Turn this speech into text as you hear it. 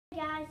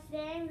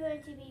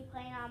going to be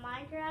playing on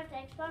Minecraft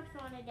Xbox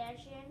One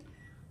Edition.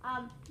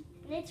 And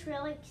it's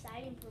really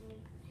exciting for me.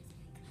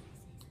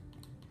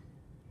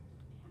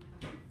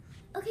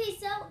 Okay,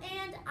 so,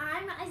 and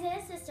I'm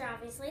Isaiah's sister,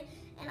 obviously,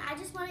 and I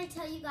just want to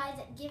tell you guys,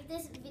 give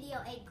this video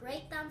a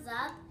great thumbs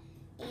up,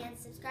 and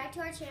subscribe to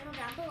our channel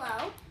down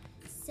below.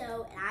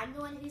 So, and I'm the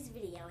one who's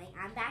videoing.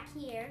 I'm back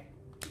here.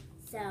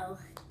 So,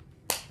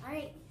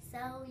 alright,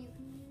 so you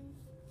can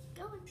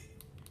go.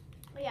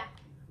 Yeah.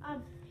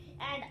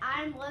 And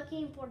I'm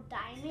looking for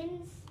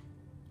diamonds.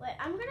 Wait,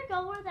 I'm gonna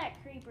go where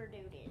that creeper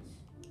dude is.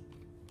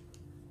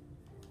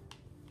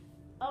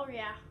 Oh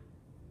yeah.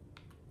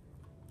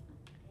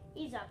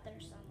 He's up there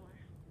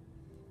somewhere.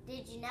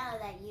 Did you know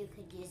that you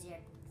could use your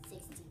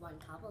 61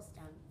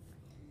 cobblestone?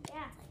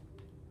 Yeah.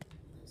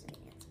 It's like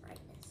losing its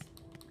brightness.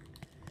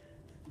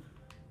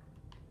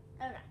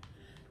 Okay.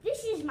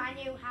 This is my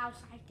new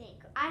house, I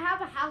think. I have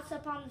a house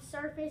up on the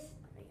surface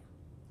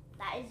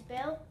that is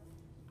built.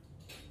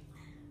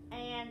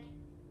 And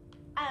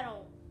I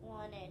don't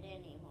want it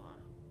anymore.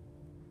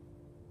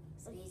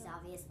 So he's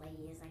obviously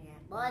using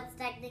it. Well, it's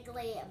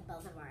technically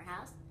both of our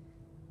house.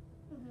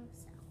 Mm-hmm.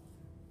 So.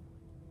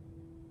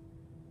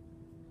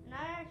 And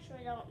I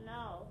actually don't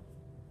know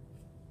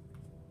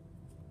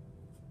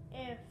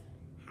if...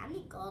 How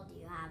many gold do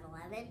you have?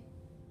 11?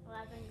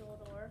 11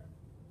 gold ore.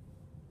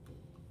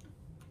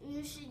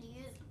 You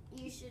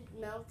should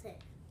melt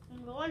it.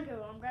 I'm going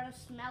to. I'm going to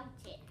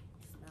smelt it.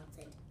 Smelt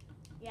it.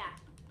 Yeah.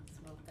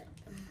 Smelt it.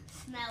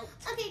 Smelt.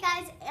 Okay,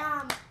 guys.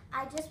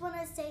 I just want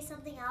to say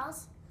something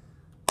else.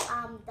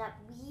 That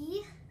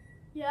we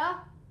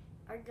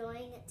are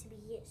going to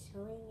be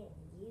showing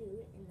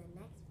you in the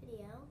next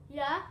video.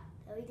 Yeah.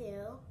 That we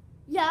do.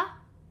 Yeah.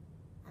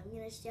 I'm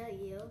gonna show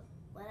you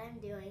what I'm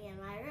doing in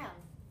my room.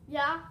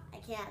 Yeah. I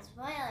can't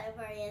spoil it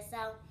for you,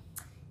 so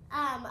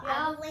I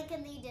will link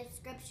in the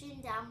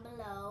description down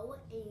below,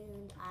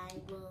 and I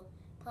will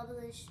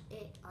publish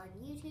it on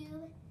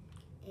YouTube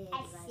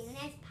As soon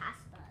as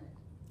possible.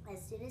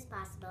 As soon as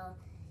possible,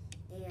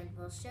 and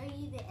we'll show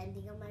you the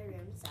ending of my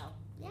room. So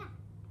yeah.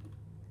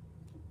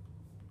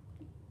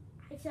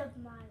 It's of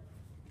my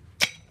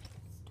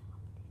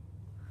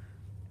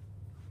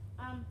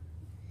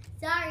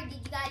Sorry, did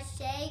you guys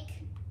shake?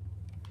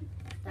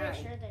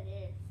 Pretty sure that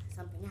is.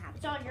 Something happened.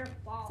 It's all your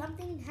fault.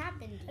 Something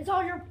happened. It's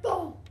all your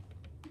fault.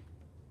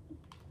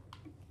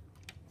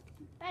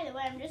 By the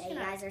way, I'm just You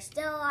gonna. guys are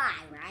still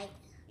alive, right?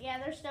 Yeah,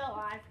 they're still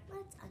alive.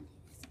 Let's undo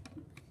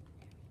this.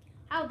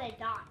 How'd they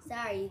die?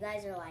 Sorry, you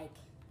guys are like.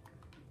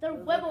 They're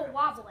wibble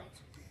wobbling.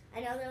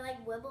 I know they're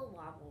like wibble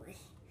wobbling.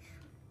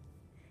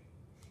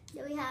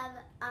 So we have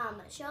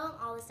show them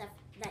all the stuff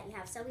that you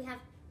have. So we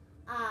have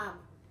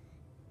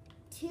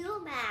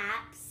 2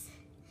 maps,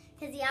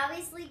 because he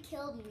obviously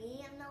killed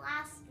me in the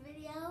last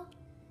video.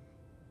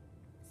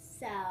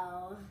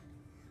 So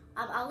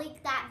I'll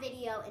link that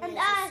video in the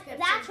description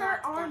that's her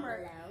box down armor.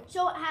 below.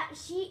 So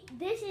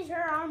this is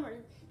her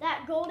armor.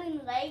 That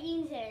golden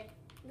leggings and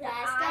the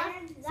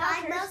iron. So That's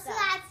her most of stuff.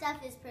 that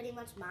stuff is pretty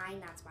much mine.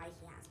 That's why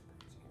he has a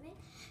bunch of it.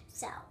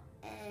 So,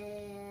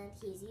 and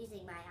he's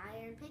using my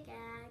iron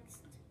pickaxe.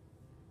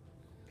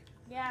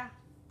 Yeah.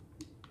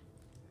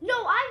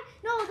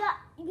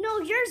 No,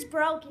 yours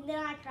broke, and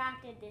then I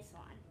crafted this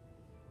one.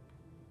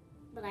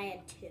 But I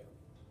had 2.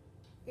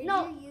 Did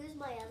No. you use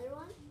my other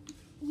one?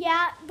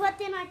 Yeah, but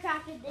then I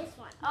crafted this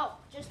one. Oh,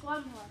 just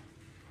one more.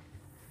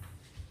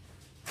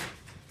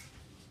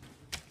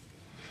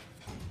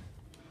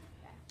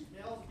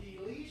 Smells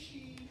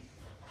delicious.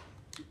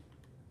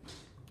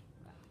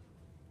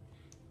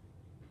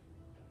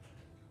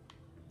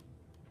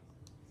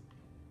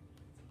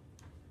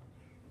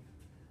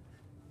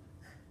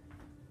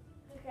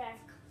 Okay.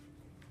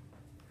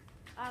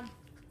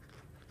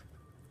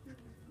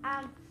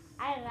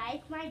 I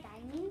like my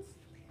diamonds.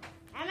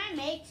 I might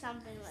make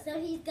something with So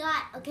it. he's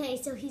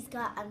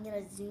got, I'm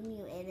going to zoom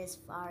you in as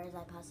far as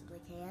I possibly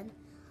can.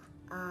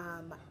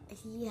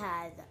 He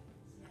has,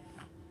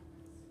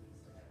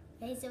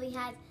 so he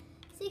has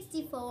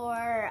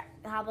 64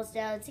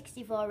 cobblestone,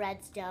 64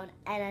 redstone,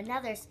 and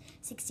another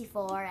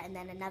 64, and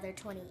then another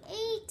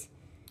 28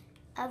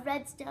 of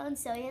redstone.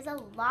 So he has a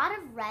lot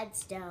of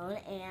redstone,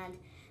 and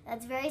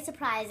that's very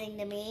surprising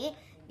to me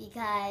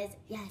because,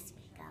 yes,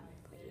 make them,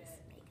 please,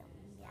 make them.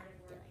 Yeah,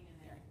 do it.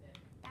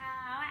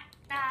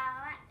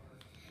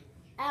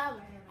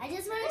 I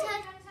just want to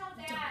Tell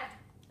Dad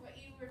what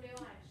you were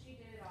doing. She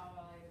did it all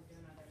while I was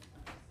doing other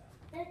stuff.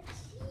 So.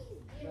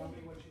 Tell me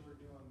what you were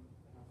doing,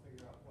 and I'll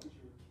figure out what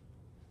needs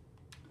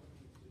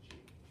to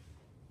change.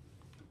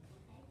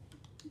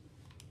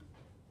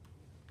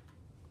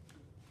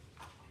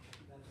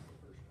 That's the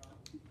first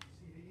problem.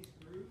 See these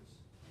grooves?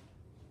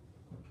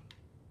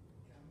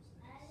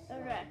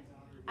 Okay.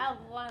 I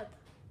love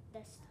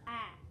this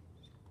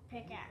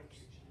pickaxe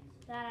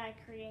that I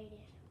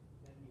created.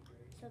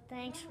 So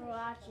thanks for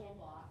watching.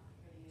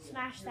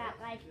 Smash that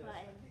like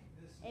button.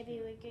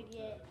 Maybe we could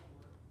get,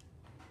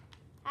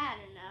 I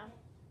don't know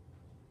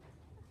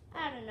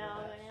how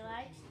many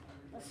likes.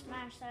 But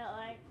smash that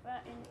like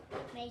button.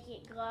 Make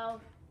it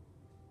glow.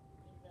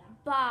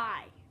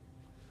 Bye.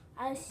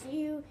 I'll see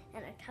you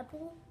in a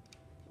couple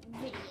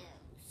videos.